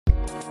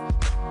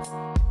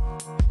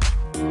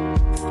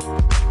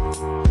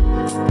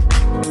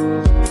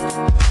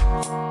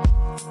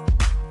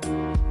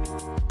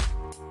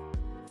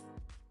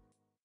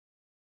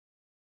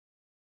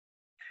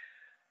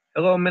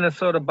Hello,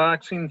 Minnesota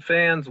boxing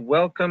fans.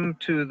 Welcome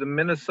to the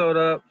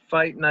Minnesota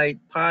Fight Night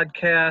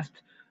podcast.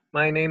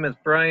 My name is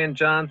Brian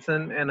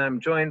Johnson, and I'm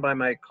joined by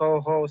my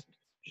co-host,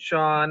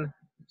 Sean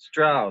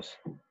Strauss.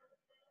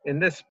 In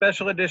this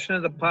special edition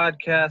of the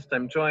podcast,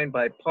 I'm joined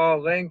by Paul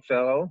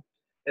Langfellow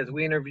as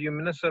we interview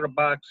Minnesota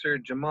boxer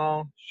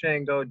Jamal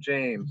Shango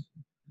James.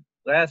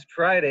 Last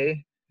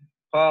Friday,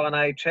 Paul and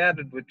I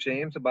chatted with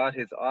James about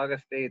his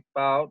August 8th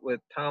bout with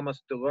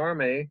Thomas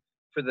Delorme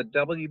for the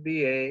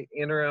WBA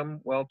interim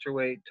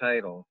welterweight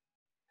title.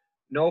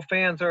 No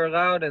fans are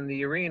allowed in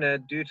the arena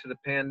due to the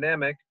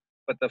pandemic,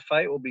 but the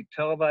fight will be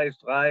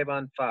televised live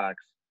on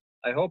Fox.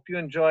 I hope you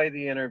enjoy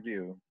the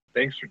interview.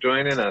 Thanks for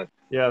joining us.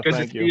 Yeah, Good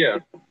thank to you. see you.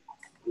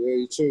 Yeah,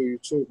 you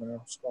too, man.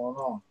 What's going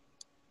on?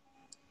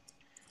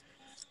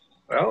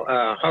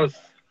 Well,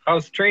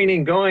 how's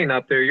training going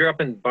up there? You're up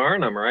in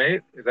Barnum,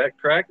 right? Is that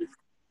correct?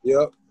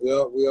 Yep.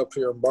 We up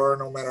here in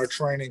Barnum at our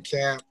training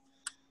camp.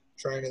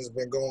 Training's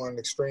been going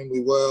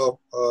extremely well.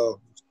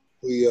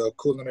 We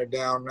cooling it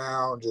down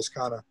now and just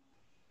kind of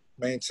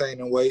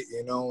maintaining weight,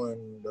 and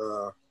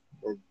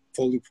we're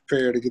fully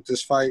prepared to get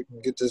this fight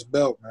and get this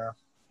belt now.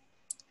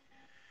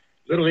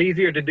 A little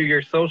easier to do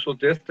your social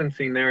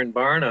distancing there in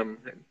Barnum.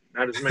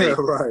 Not as many.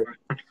 Right.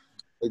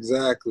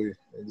 Exactly.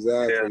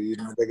 Yeah.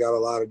 They got a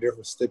lot of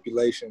different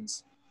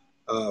stipulations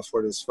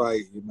for this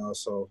fight,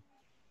 so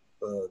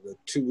the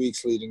 2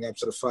 weeks leading up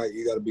to the fight,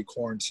 you got to be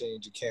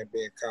quarantined. You can't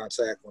be in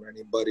contact with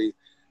anybody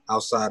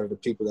outside of the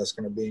people that's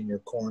going to be in your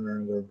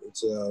corner.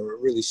 It's a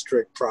really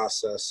strict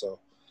process. So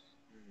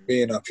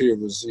being up here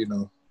was,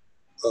 the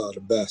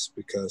best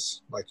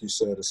because, like you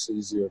said, it's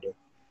easier to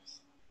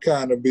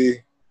kind of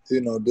be,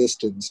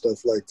 distant and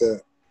stuff like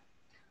that.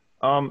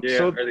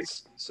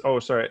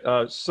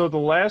 So the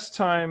last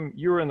time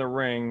you were in the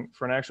ring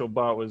for an actual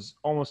bout was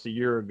almost a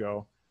year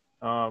ago.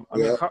 How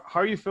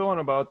are you feeling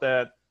about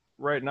that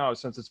right now,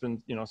 since it's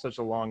been, such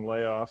a long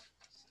layoff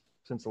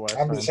since the last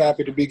time? I'm just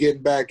happy to be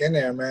getting back in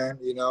there, man,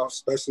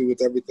 especially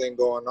with everything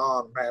going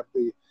on. I'm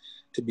happy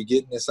to be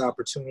getting this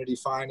opportunity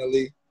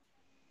finally.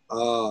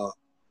 And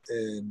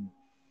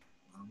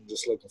I'm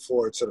just looking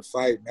forward to the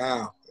fight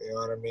now, you know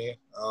what I mean?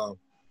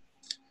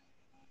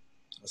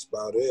 That's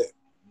about it.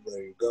 I'm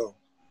ready to go.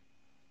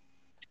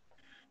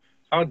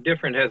 How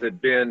different has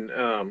it been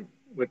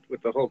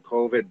with the whole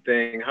COVID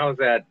thing? How's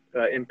that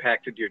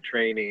impacted your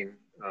training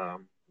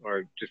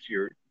or just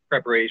your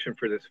preparation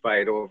for this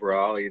fight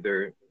overall,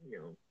 either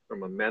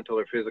from a mental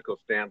or physical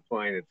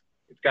standpoint?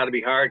 It's got to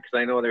be hard because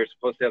I know they're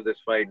supposed to have this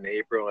fight in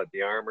April at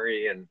the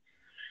Armory, and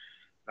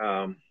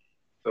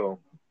so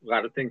a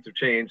lot of things have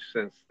changed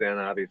since then,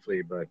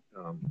 obviously. But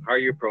how are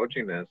you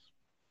approaching this?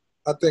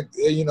 I think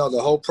the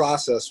whole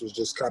process was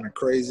just kind of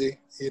crazy.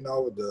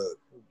 With the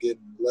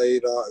getting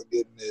laid off,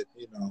 getting it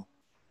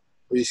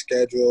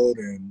rescheduled,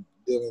 and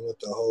dealing with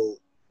the whole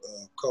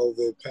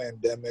COVID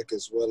pandemic,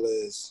 as well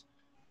as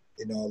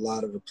a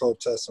lot of the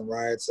protests and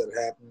riots that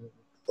happened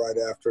right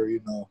after,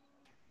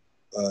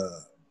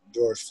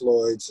 George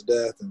Floyd's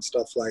death and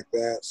stuff like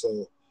that.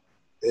 So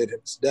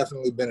it's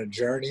definitely been a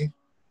journey.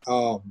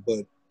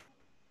 But,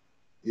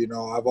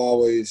 I've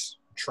always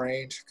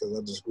trained because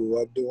I just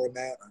grew up doing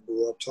that. I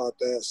grew up taught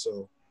that.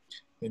 So,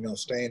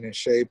 staying in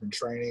shape and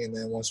training. And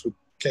then once we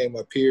came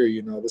up here,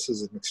 this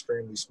is an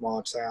extremely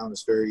small town.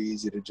 It's very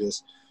easy to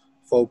just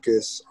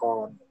focus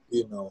on,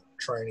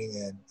 training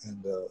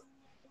and the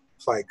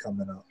fight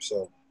coming up.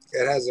 So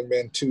it hasn't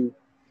been too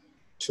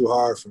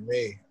hard for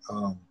me.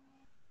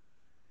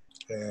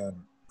 And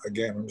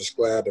again, I'm just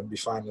glad to be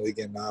finally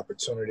getting the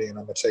opportunity, and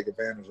I'm gonna take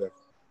advantage of it.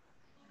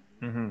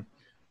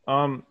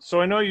 Mm-hmm. So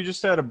I know you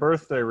just had a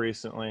birthday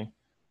recently,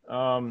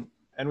 and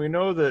we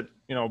know that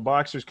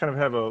boxers kind of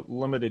have a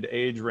limited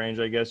age range,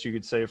 I guess you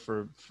could say,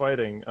 for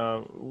fighting.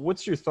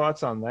 What's your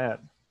thoughts on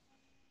that?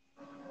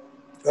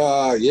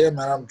 Yeah,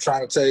 man, I'm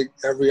trying to take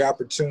every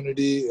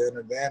opportunity and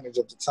advantage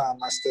of the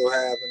time I still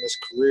have in this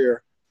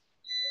career.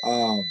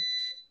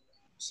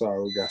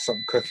 Sorry, we got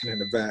something cooking in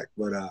the back,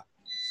 but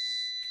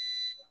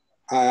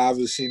I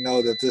obviously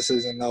know that this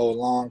isn't no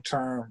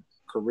long-term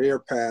career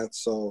path.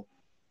 So,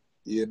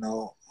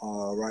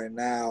 right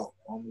now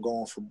I'm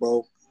going for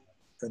broke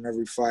in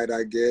every fight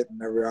I get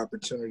and every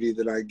opportunity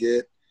that I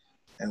get.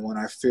 And when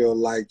I feel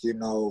like,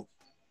 the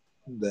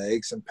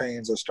aches and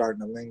pains are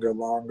starting to linger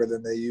longer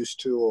than they used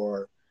to,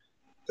 or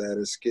that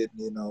it's getting,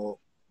 a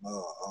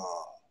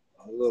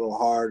little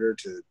harder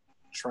to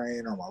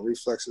train, or my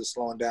reflexes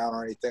slowing down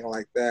or anything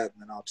like that,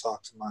 and then I'll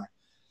talk to my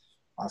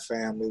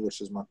family,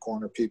 which is my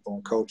corner people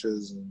and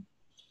coaches, and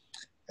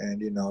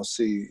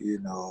see,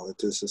 if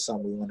this is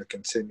something we want to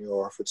continue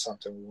or if it's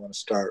something we want to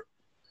start,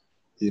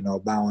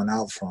 bowing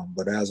out from.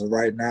 But as of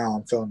right now,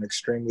 I'm feeling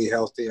extremely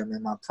healthy. I'm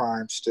in my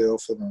prime still,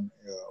 feeling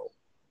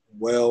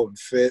well and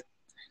fit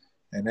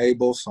and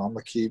able. So I'm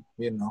gonna keep,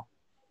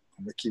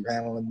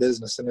 handling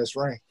business in this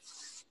ring.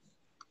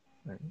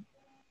 Right.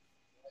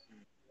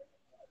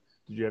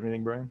 Did you have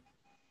anything, Brian?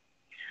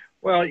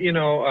 Well,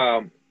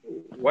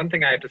 one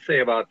thing I have to say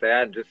about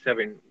that, just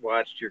having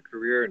watched your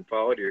career and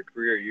followed your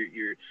career,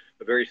 you're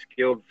a very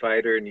skilled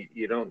fighter, and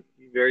you're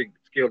very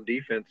skilled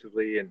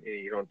defensively, and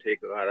you don't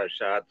take a lot of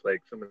shots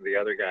like some of the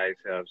other guys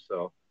have.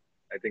 So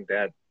I think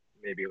that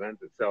maybe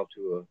lends itself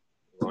to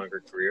a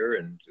longer career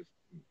and just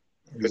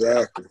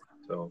exactly.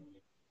 So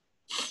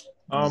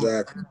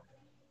exactly.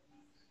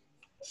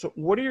 So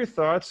what are your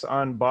thoughts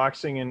on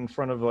boxing in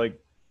front of like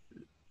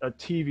a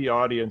TV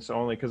audience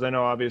only? Because I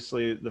know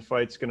obviously the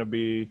fight's going to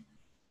be,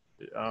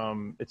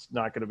 it's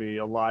not going to be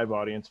a live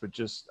audience, but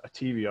just a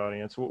TV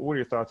audience. What are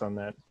your thoughts on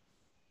that?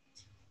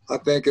 I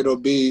think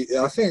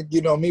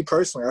me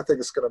personally, I think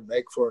it's going to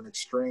make for an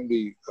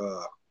extremely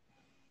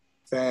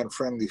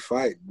fan-friendly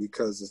fight,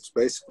 because it's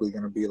basically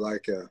going to be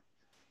like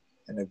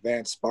an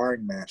advanced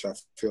sparring match, I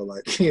feel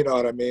like. You know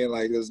what I mean?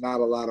 Like, there's not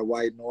a lot of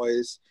white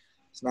noise.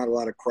 It's not a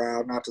lot of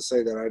crowd. Not to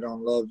say that I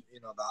don't love,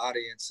 the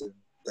audience and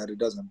that it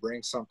doesn't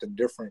bring something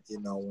different,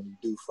 when you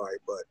do fight.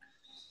 But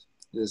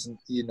there's,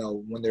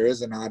 when there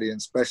is an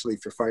audience, especially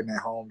if you're fighting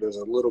at home, there's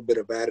a little bit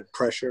of added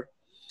pressure.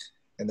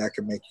 And that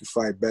can make you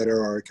fight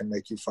better, or it can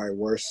make you fight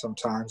worse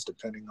sometimes,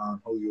 depending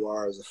on who you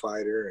are as a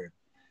fighter and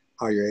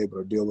how you're able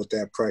to deal with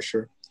that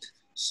pressure.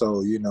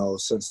 So,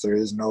 since there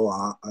is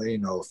no,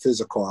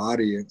 physical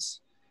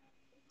audience,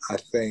 I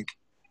think,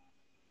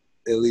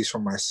 at least for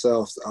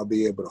myself, I'll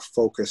be able to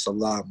focus a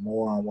lot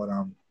more on what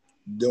I'm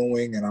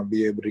doing, and I'll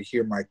be able to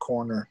hear my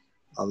corner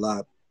a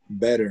lot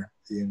better,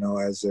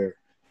 as they're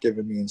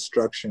giving me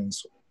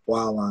instructions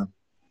while I'm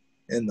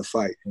in the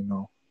fight,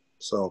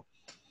 So,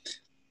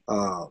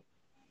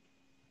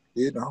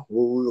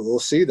 we'll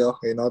see though.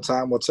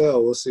 Time will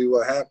tell. We'll see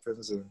what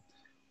happens, and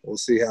we'll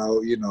see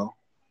how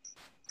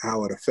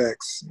how it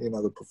affects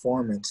the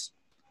performance.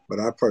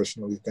 But I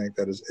personally think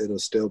that it'll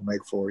still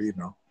make for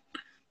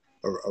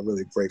a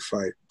really great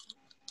fight.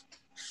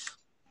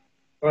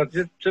 Well,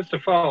 just to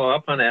follow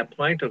up on that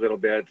point a little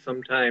bit,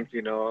 sometimes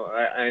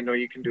I know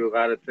you can do a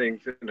lot of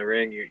things in the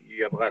ring.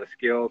 You have a lot of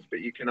skills,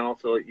 but you can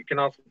also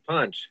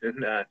punch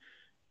and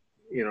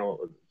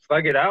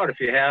slug it out if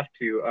you have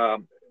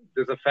to.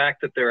 Does the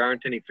fact that there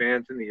aren't any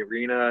fans in the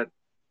arena,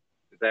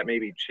 does that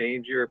maybe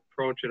change your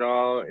approach at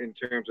all in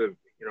terms of,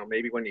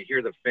 maybe when you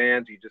hear the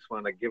fans, you just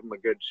want to give them a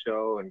good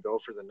show and go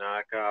for the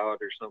knockout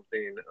or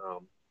something?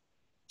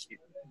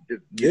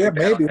 Yeah,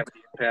 maybe. Have the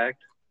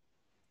impact?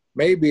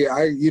 Maybe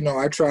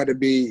I try to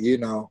be,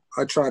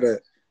 I try to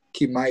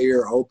keep my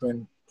ear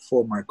open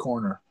for my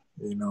corner.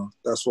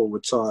 That's what we're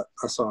taught.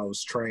 That's how I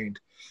was trained.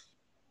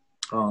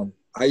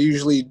 I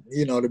usually,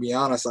 to be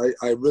honest,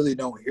 I really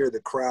don't hear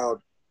the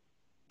crowd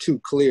too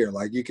clear.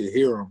 Like, you could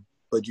hear them,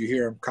 but you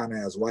hear them kind of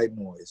as white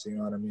noise. You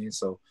know what I mean?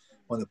 So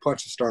when the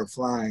punches start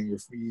flying,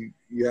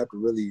 you have to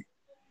really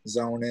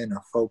zone in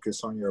and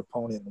focus on your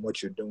opponent and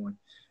what you're doing.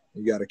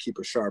 You got to keep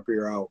a sharp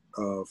ear out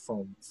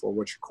for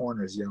what your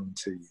corner is yelling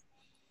to you.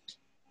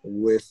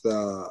 With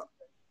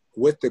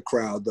the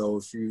crowd, though,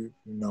 if you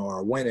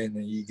are winning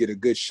and you get a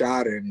good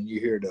shot in and you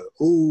hear the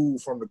ooh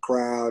from the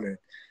crowd and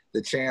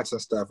the chants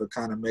and stuff, it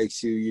kind of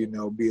makes you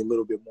be a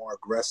little bit more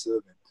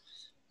aggressive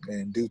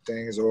and do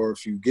things. Or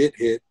if you get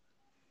hit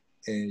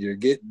and you're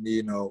getting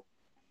in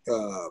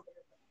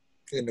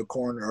the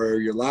corner, or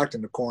you're locked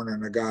in the corner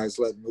and the guy's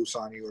letting loose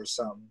on you or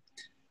something,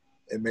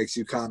 it makes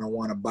you kind of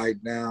want to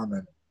bite down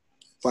and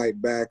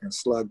fight back and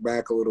slug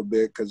back a little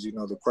bit, because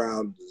the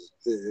crowd,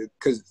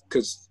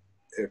 because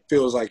it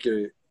feels like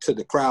you're to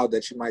the crowd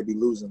that you might be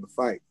losing the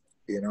fight,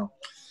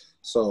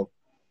 so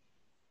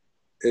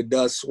it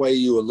does sway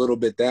you a little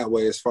bit that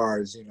way as far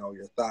as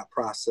your thought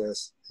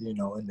process in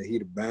the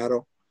heat of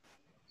battle.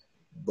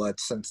 But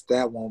since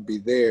that won't be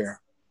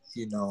there,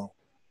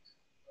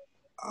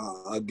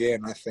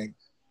 again, I think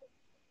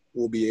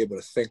we'll be able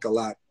to think a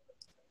lot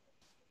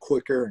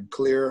quicker and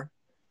clearer,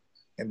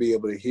 and be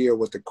able to hear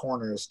what the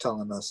corner is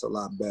telling us a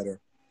lot better.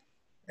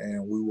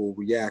 And we will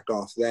react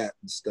off that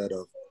instead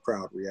of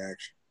crowd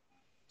reaction.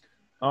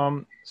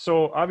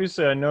 So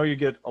obviously I know you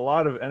get a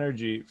lot of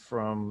energy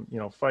from,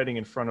 fighting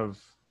in front of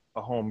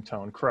a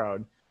hometown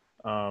crowd.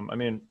 I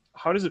mean,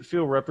 how does it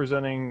feel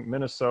representing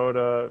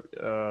Minnesota,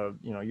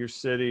 your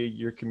city,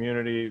 your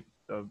community,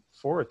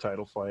 for a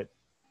title fight?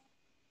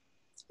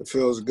 It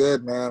feels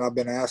good, man. I've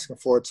been asking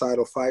for a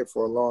title fight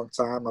for a long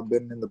time. I've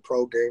been in the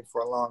pro game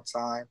for a long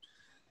time.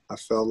 I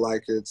felt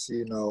like it's,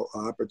 an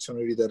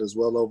opportunity that is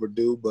well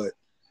overdue, but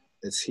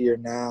it's here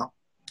now.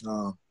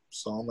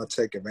 So I'm going to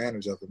take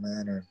advantage of it,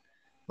 man. And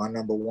my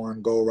number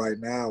one goal right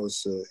now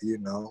is to,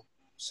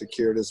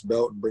 secure this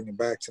belt and bring it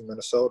back to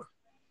Minnesota.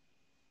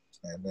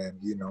 And then,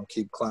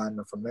 keep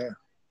climbing from there.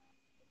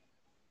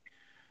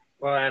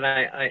 Well, and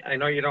I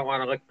know you don't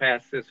want to look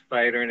past this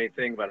fight or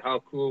anything, but how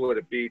cool would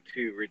it be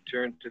to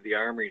return to the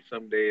Armory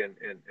someday and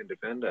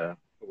defend a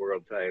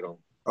world title?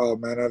 Oh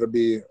man, that'll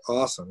be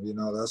awesome.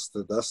 That's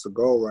the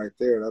goal right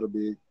there. That'll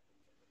be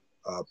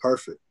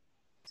perfect.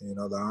 The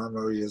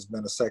Armory has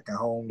been a second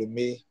home to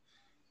me.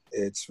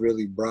 It's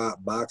really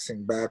brought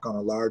boxing back on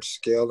a large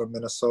scale in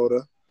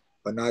Minnesota,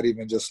 but not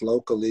even just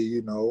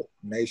locally,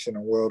 nation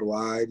and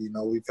worldwide.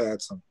 We've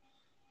had some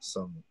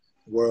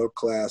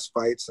world-class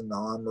fights in the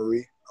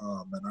armory.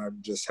 And I'm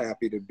just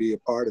happy to be a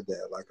part of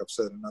that. Like I've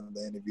said in other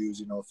interviews,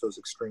 you know, it feels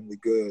extremely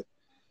good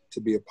to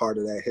be a part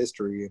of that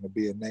history and to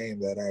be a name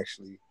that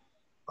actually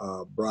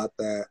brought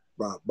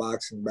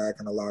boxing back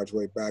in a large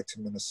way back to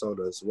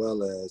Minnesota, as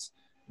well as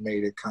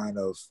made it kind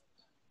of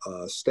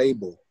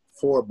stable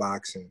for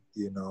boxing,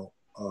 you know,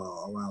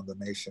 around the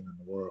nation and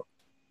the world.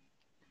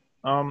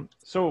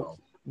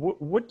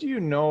 What do you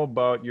know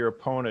about your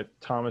opponent,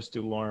 Thomas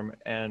Delorme,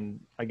 and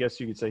I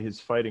guess you could say his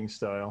fighting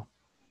style?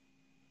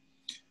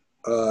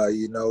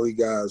 You know, he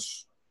got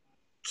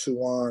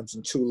 2 arms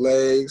and 2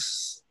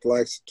 legs,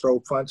 likes to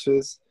throw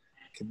punches,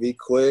 can be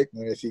quick,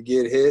 and if you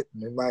get hit,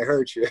 it might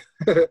hurt you.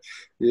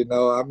 You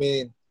know, I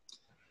mean,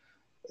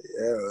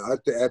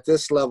 at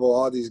this level,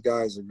 all these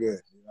guys are good.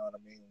 You know what I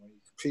mean? When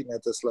you're competing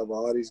at this level,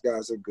 all these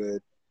guys are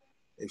good.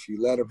 If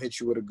you let them hit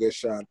you with a good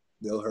shot,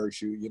 they'll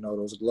hurt you. You know,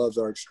 those gloves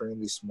are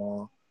extremely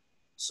small.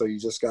 So you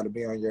just got to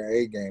be on your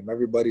A game.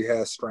 Everybody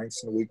has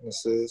strengths and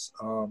weaknesses.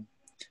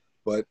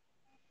 But,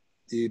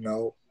 you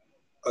know,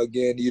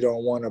 again, you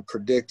don't want to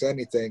predict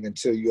anything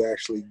until you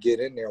actually get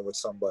in there with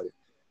somebody.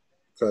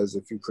 Because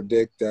if you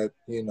predict that,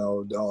 you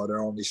know, oh,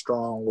 they're only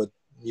strong with,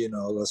 you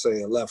know, let's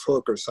say a left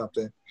hook or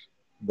something,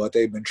 but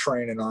they've been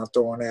training on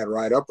throwing that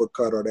right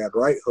uppercut or that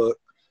right hook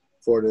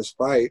for this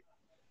fight,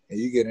 and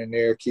you get in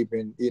there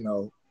keeping, you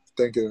know,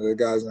 thinking that the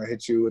guy's going to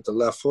hit you with the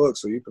left hook,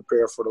 so you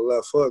prepare for the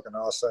left hook, and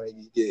all of a sudden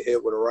you get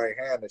hit with a right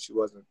hand that you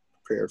wasn't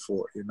prepared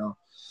for, you know.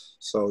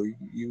 So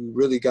you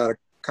really got to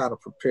kind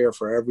of prepare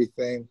for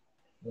everything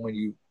when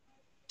you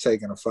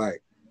taking a fight.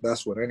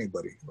 That's what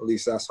anybody, at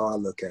least that's how I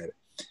look at it.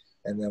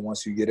 And then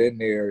once you get in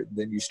there,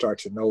 then you start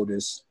to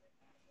notice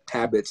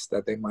habits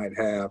that they might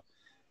have.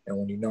 And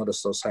when you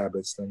notice those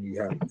habits, then you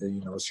have to,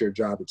 you know, it's your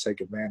job to take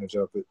advantage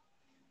of it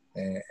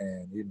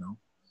and you know,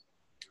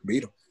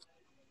 beat them.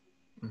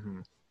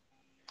 Mm-hmm.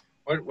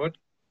 What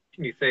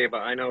can you say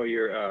about, I know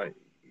your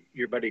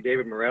buddy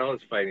David Morrell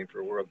is fighting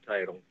for a world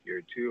title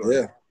here too on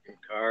the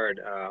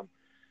card.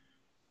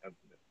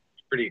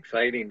 It's pretty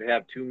exciting to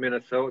have 2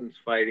 Minnesotans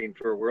fighting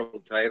for a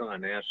world title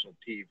on national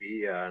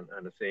TV on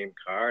the same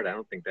card. I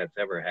don't think that's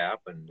ever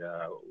happened.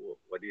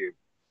 What do you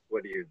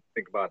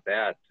think about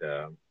that?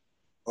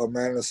 Oh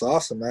man, it's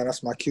awesome, man.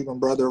 That's my Cuban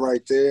brother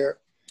right there.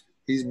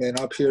 He's been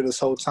up here this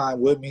whole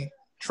time with me,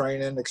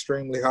 training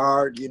extremely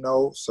hard, you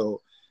know.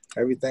 So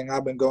everything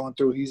I've been going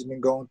through, he's been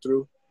going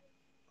through.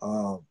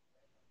 And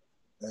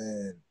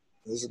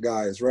this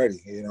guy is ready,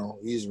 you know.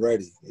 He's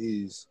ready.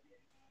 He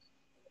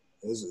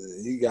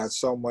got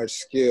so much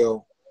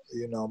skill.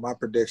 You know, my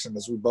prediction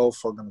is we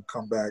both are going to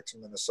come back to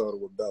Minnesota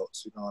with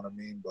belts, you know what I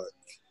mean? But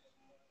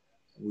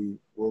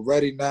we're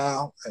ready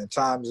now, and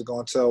time is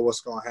going to tell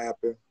what's going to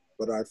happen.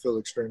 But I feel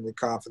extremely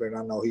confident.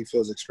 I know he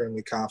feels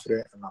extremely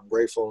confident, and I'm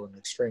grateful and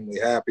extremely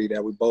happy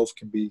that we both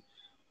can be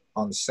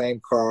on the same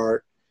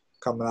card,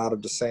 coming out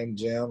of the same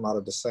gym, out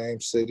of the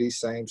same city,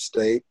 same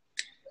state,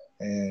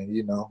 and,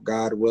 you know,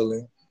 God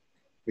willing,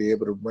 be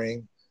able to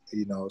bring,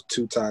 you know,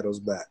 2 titles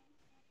back.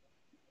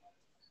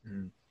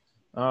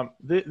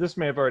 This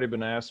may have already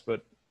been asked,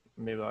 but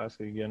maybe I'll ask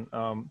it again.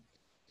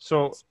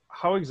 So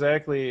how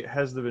exactly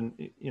has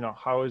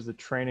how has the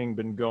training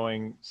been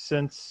going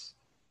since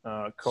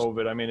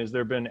COVID? I mean, has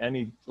there been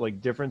any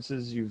like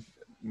differences you've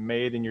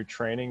made in your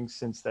training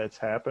since that's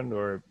happened,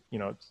 or, you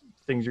know,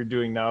 things you're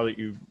doing now that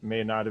you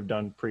may not have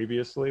done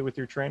previously with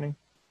your training?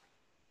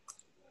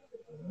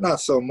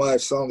 Not so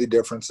much. The only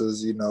difference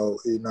is, you know,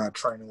 you're not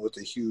training with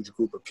a huge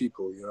group of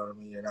people. You know what I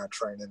mean? You're not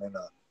training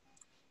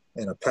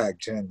in a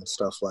packed gym and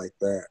stuff like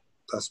that.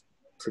 That's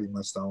pretty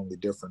much the only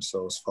difference.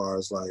 So as far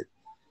as like,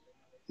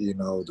 you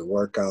know, the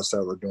workouts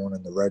that we're doing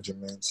in the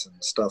regiments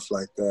and stuff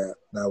like that,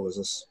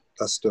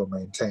 that's still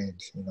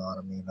maintained. You know what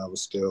I mean?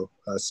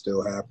 That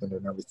still happened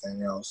and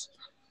everything else.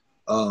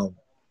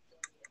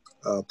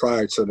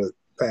 Prior to the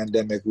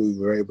pandemic, we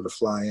were able to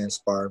fly in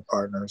sparring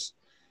partners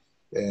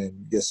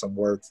and get some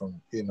work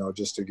from, you know,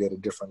 just to get a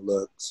different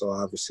look. So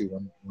obviously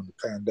when the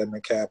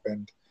pandemic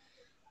happened,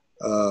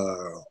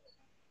 or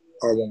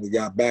when we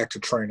got back to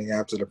training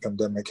after the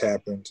pandemic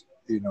happened,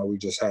 you know, we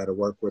just had to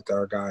work with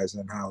our guys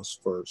in-house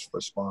for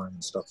sparring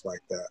and stuff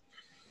like that.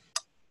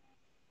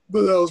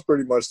 But that was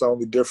pretty much the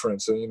only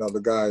difference. And, you know,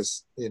 the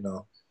guys, you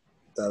know,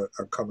 that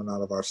are coming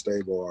out of our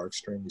stable are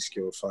extremely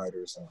skilled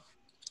fighters and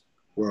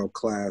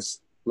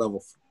world-class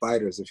level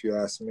fighters. If you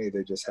ask me,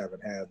 they just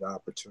haven't had the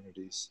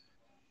opportunities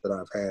that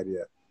I've had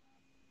yet.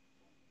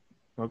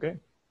 Okay.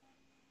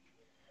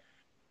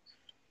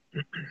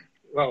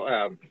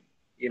 Well,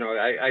 you know,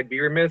 I'd be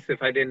remiss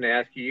if I didn't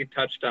ask you. You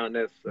touched on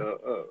this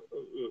a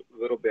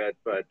little bit,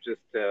 but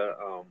just,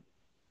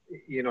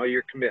 you know,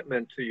 your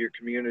commitment to your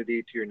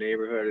community, to your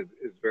neighborhood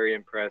is very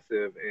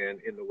impressive. And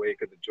in the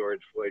wake of the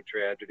George Floyd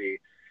tragedy,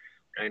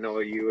 I know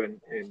you and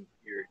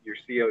your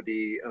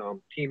COD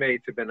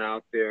teammates have been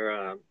out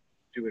there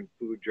doing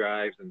food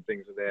drives and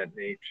things of that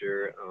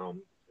nature.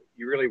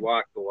 You really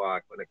walk the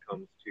walk when it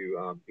comes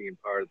to being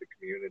part of the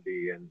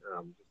community, and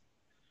just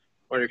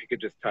wonder if you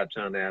could just touch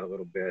on that a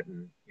little bit,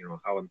 and, you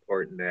know, how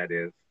important that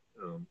is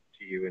to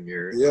to you in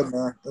your Yeah,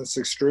 man, that's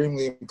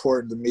extremely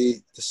important to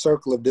me. The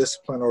circle of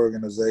discipline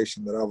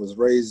organization that I was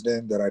raised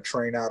in, that I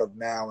train out of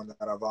now, and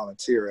that I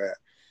volunteer at,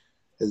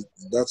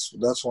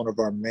 that's one of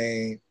our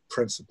main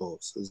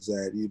principles, is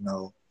that, you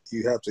know,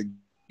 you have to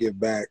give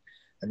back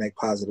and make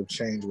positive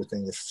change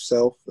within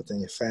yourself, within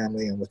your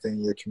family, and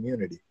within your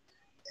community.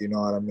 You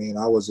know what I mean?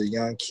 I was a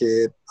young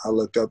kid. I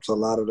looked up to a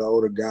lot of the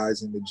older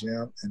guys in the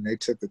gym, and they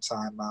took the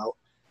time out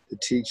to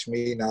teach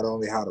me not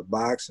only how to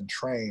box and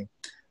train,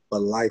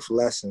 but life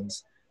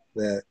lessons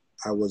that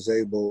I was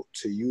able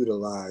to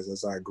utilize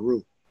as I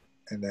grew,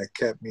 and that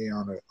kept me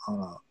on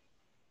a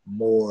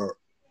more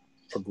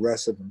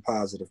progressive and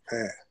positive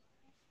path,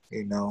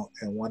 you know.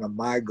 And one of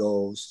my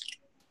goals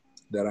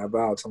that I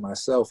vowed to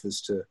myself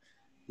is to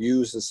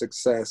use the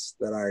success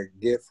that I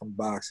get from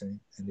boxing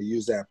and to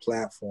use that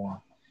platform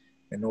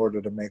in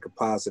order to make a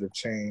positive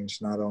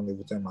change, not only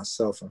within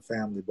myself and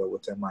family, but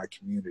within my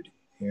community.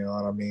 You know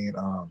what I mean?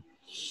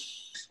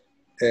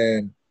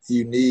 And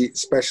you need,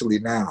 especially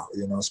now,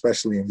 you know,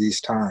 especially in these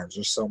times,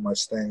 there's so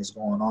much things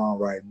going on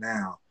right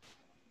now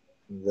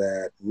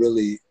that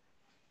really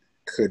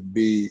could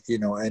be, you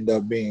know, end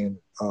up being,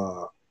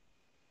 you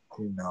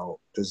know,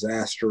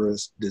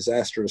 disastrous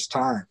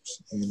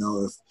times, you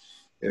know,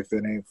 if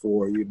it ain't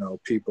for, you know,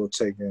 people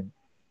taking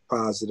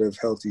positive,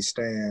 healthy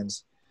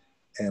stands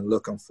and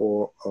looking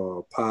for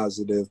a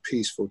positive,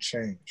 peaceful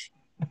change.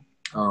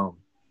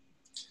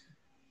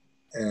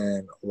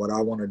 And what I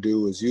want to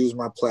do is use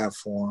my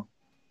platform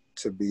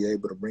to be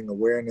able to bring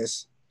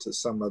awareness to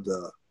some of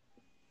the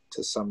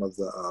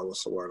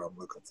what's the word I'm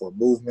looking for,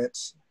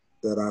 movements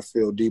that I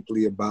feel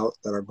deeply about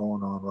that are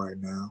going on right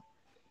now,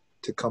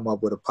 to come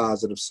up with a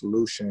positive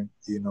solution,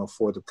 you know,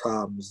 for the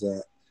problems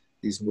that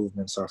these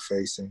movements are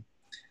facing.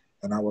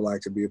 And I would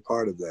like to be a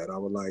part of that. I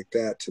would like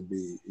that to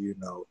be, you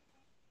know,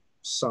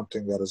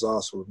 something that is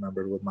also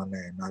remembered with my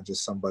name, not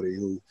just somebody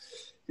who,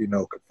 you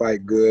know, could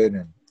fight good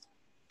and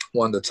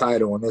won the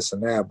title and this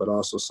and that, but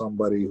also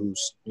somebody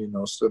who's, you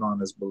know, stood on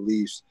his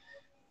beliefs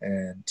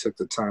and took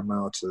the time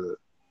out to,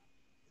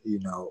 you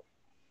know,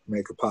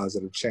 make a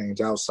positive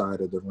change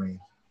outside of the ring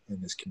in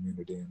this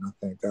community. And I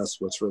think that's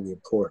what's really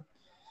important.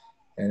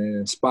 And it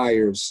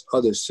inspires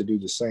others to do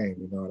the same,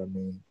 you know what I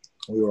mean?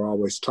 We were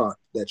always taught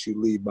that you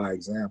lead by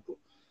example.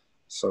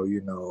 So,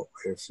 you know,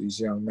 if these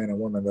young men and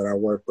women that I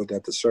work with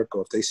at the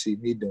circle, if they see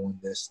me doing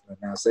this, and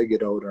as they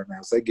get older and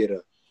as they get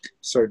a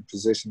certain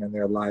position in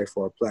their life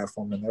or a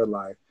platform in their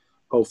life,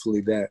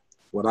 hopefully that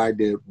what I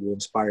did will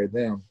inspire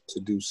them to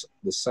do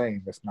the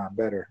same, if not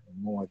better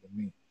and more than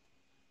me.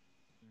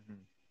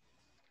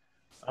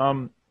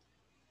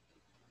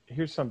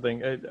 Here's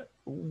something.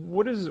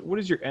 What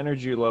is your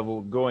energy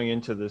level going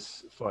into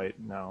this fight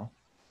now?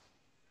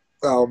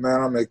 Oh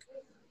man, I'm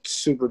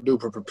super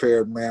duper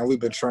prepared, man. We've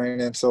been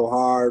training so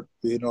hard,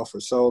 you know, for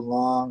so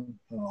long,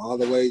 you know, all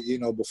the way, you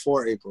know,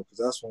 before April,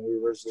 because that's when we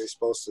were originally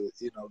supposed to,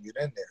 you know, get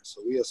in there.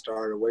 So we had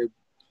started way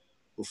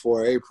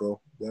before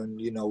April. Then,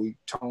 you know, we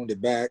toned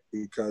it back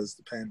because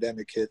the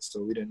pandemic hit,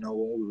 so we didn't know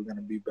when we were going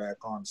to be back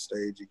on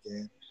stage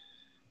again.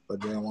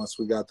 But then once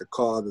we got the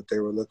call that they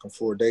were looking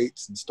for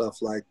dates and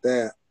stuff like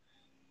that,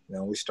 you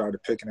know, we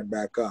started picking it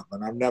back up.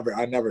 And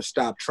I never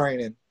stopped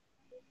training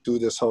through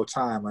this whole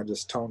time. I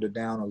just toned it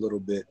down a little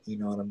bit, you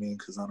know what I mean?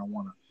 Because I don't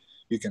want to,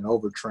 you can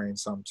overtrain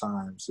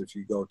sometimes if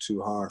you go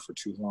too hard for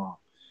too long.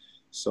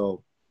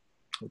 So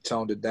we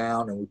toned it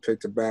down and we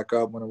picked it back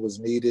up when it was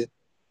needed.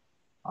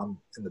 I'm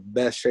in the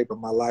best shape of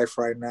my life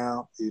right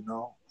now, you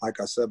know. Like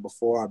I said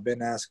before, I've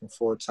been asking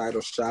for a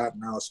title shot.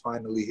 Now it's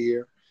finally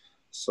here.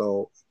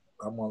 So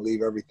I'm going to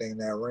leave everything in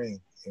that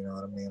ring, you know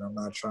what I mean? I'm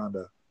not trying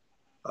to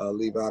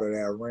leave out of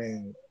that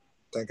ring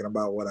thinking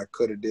about what I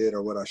could have did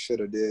or what I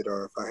should have did,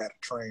 or if I had to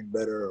train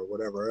better or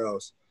whatever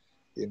else.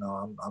 You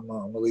know, I'm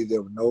going to leave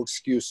there with no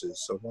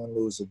excuses. So win,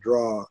 lose, or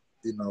draw,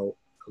 you know,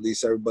 at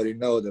least everybody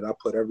know that I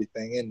put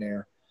everything in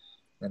there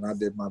and I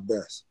did my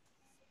best.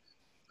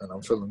 And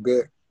I'm feeling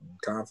good,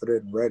 and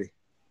confident, and ready.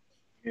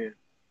 Yeah.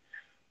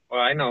 Well,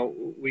 I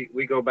know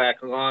we go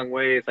back a long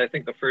ways. I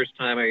think the first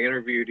time I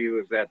interviewed you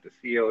was at the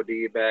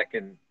COD back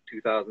in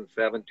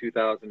 2007,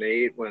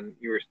 2008, when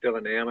you were still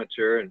an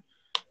amateur. And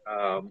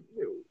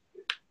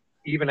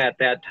even at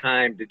that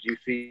time, did you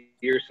see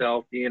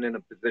yourself being in a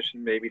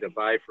position maybe to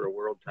vie for a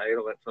world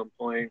title at some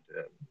point?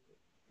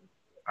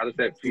 How does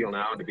that feel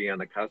now to be on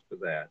the cusp of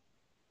that?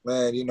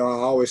 Man, you know, I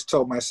always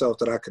told myself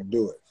that I could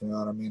do it, you know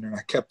what I mean? And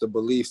I kept the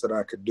belief that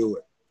I could do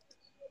it,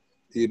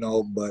 you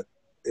know, but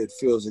it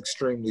feels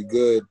extremely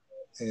good.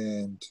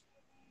 And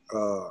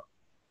I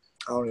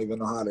don't even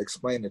know how to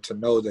explain it, to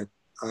know that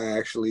I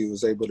actually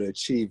was able to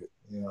achieve it,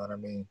 you know what I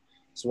mean?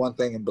 It's one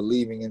thing in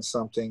believing in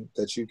something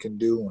that you can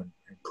do and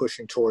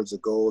pushing towards a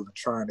goal and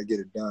trying to get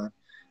it done.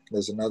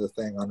 There's another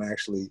thing on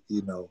actually,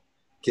 you know,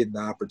 getting the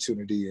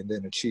opportunity and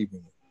then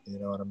achieving it, you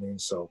know what I mean?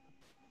 So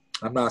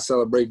I'm not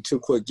celebrating too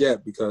quick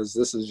yet because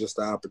this is just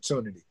the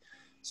opportunity.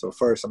 So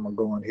first I'm going to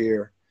go in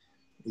here,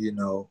 you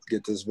know,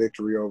 get this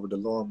victory over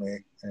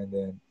Delorme and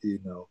then, you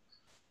know,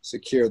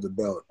 secure the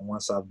belt. And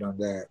once I've done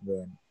that,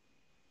 then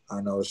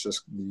I know it's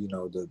just, you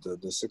know,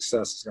 the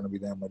success is going to be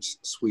that much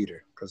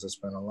sweeter because it's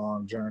been a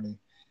long journey.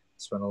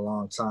 It's been a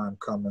long time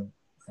coming.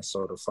 And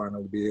so to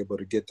finally be able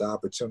to get the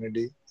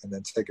opportunity and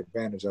then take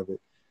advantage of it,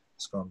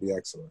 it's going to be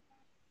excellent.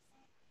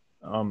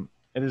 And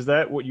is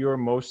that what you're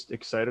most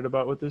excited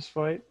about with this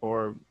fight,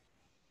 or?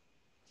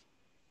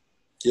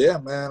 Yeah,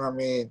 man. I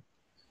mean,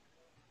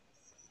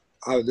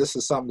 this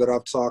is something that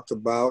I've talked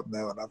about and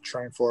that I've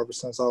trained for ever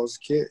since I was a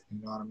kid. You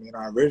know what I mean?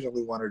 I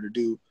originally wanted to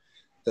do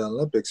the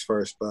Olympics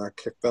first, but I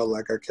felt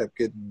like I kept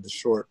getting the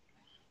short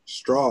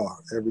straw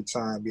every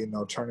time, you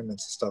know,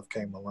 tournaments and stuff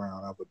came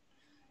around.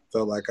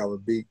 Felt like I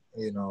would beat,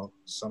 you know,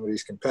 some of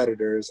these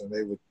competitors and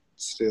they would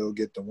still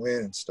get the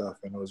win and stuff.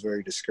 And it was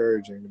very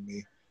discouraging to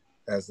me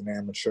as an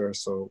amateur.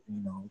 So,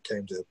 you know, it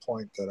came to a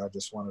point that I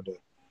just wanted to,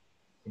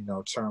 you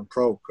know, turn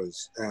pro,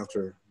 because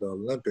after the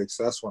Olympics,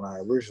 that's when I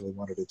originally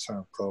wanted to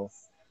turn pro.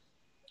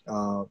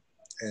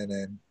 And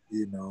then,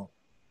 you know,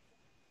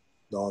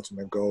 the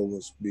ultimate goal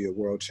was to be a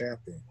world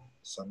champion.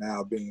 So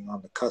now being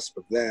on the cusp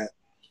of that,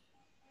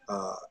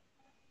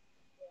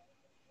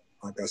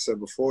 like I said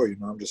before, you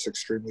know, I'm just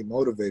extremely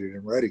motivated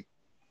and ready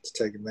to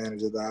take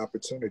advantage of the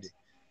opportunity.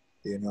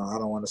 You know, I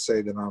don't want to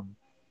say that I'm,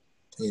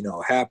 you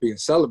know, happy and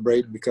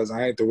celebrating because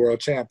I ain't the world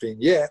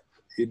champion yet.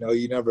 You know,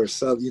 you never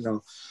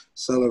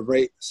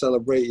celebrate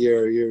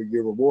your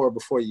reward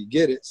before you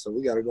get it. So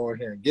we got to go in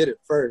here and get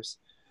it first.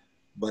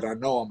 But I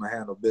know I'm going to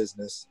handle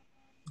business,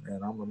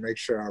 and I'm going to make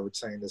sure I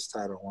retain this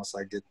title once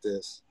I get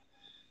this.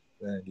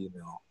 Then, you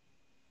know,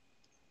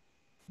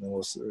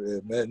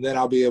 then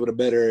I'll be able to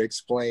better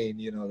explain,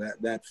 you know,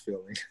 that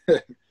feeling.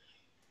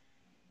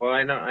 Well,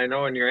 I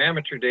know in your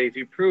amateur days,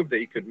 you proved that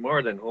you could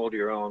more than hold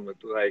your own with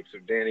the likes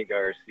of Danny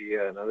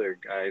Garcia and other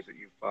guys that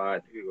you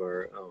fought who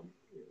are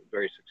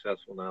very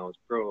successful now as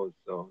pros.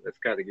 So that's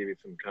got to give you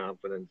some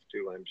confidence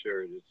too, I'm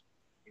sure. Just,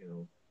 you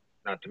know,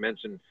 not to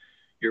mention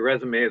your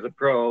resume as a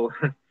pro.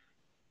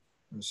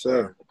 Yes,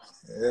 sir.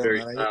 Yeah,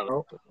 man, you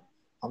know,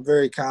 I'm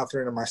very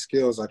confident in my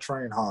skills. I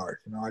train hard.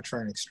 You know, I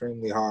train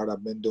extremely hard.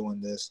 I've been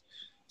doing this.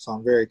 So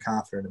I'm very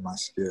confident in my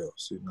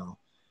skills, you know.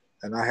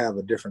 And I have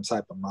a different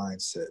type of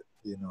mindset.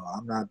 You know,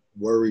 I'm not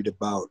worried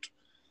about,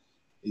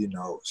 you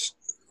know,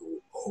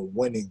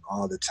 winning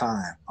all the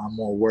time. I'm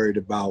more worried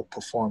about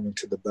performing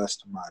to the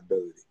best of my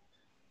ability.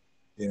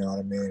 You know what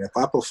I mean? If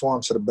I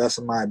perform to the best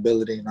of my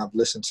ability and I've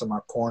listened to my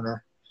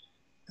corner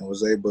and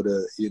was able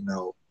to, you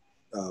know,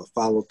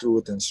 follow through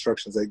with the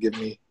instructions they give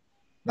me,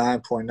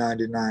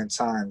 9.99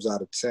 times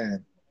out of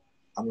 10,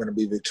 I'm going to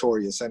be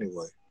victorious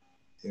anyway.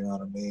 You know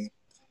what I mean?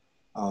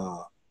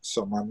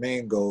 So my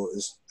main goal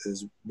is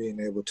being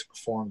able to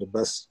perform the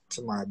best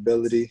to my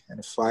ability in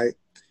a fight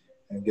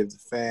and give the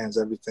fans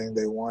everything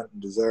they want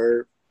and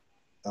deserve.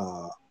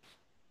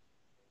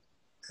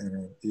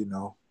 And, you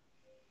know,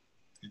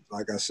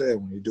 like I said,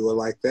 when you do it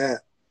like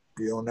that,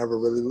 you don't never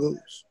really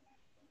lose.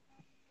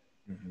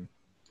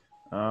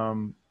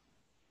 Mm-hmm.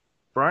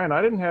 Brian,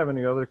 I didn't have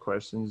any other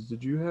questions.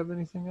 Did you have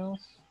anything else?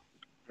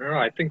 No,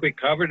 I think we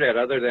covered it.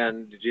 Other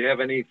than, did you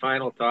have any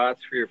final thoughts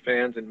for your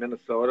fans in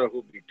Minnesota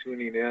who'll be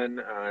tuning in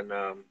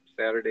on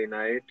Saturday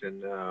night?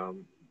 And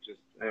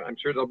I'm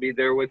sure they'll be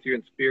there with you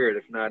in spirit,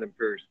 if not in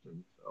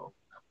person. So.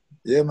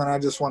 Yeah, man, I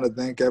just want to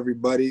thank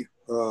everybody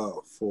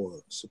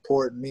for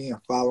supporting me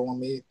and following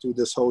me through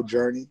this whole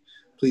journey.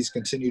 Please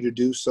continue to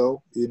do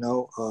so. You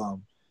know,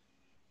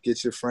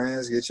 get your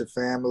friends, get your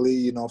family,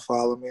 you know,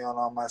 follow me on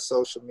all my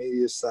social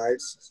media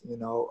sites, you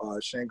know,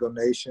 Shango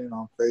Nation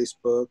on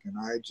Facebook and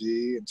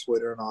IG and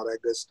Twitter and all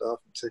that good stuff,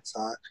 and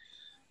TikTok.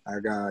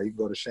 You can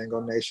go to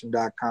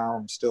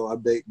shangonation.com. I'm still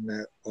updating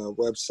that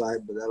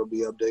website, but that'll be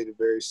updated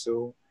very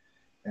soon.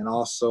 And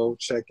also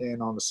check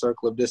in on the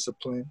Circle of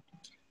Discipline.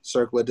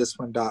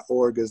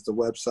 Circleofdiscipline.org is the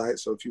website.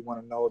 So if you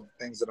want to know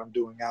the things that I'm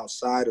doing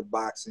outside of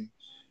boxing,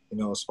 you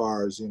know, as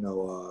far as, you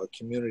know,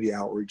 community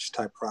outreach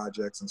type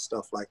projects and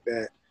stuff like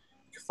that,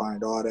 you can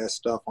find all that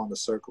stuff on the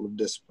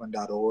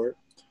circleofdiscipline.org.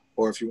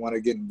 Or if you want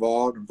to get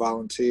involved and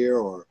volunteer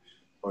or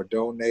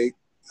donate,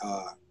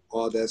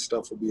 all that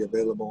stuff will be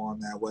available on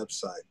that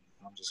website.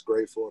 I'm just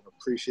grateful and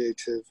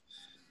appreciative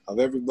of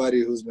everybody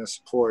who's been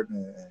supporting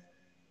and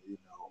you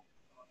know,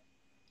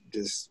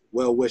 just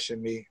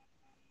well-wishing me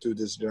through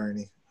this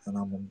journey. And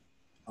I'm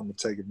gonna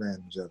take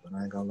advantage of it.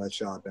 I ain't gonna let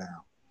y'all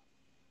down.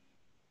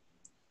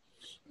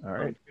 All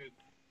right.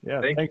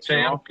 Yeah. Thanks,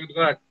 Sam. Good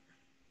luck.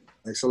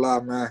 Thanks a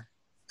lot, man.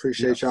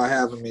 Appreciate y'all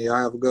having me. Y'all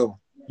have a good one.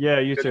 Yeah,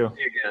 you Good too. To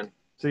see you again.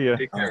 See ya.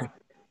 Take care.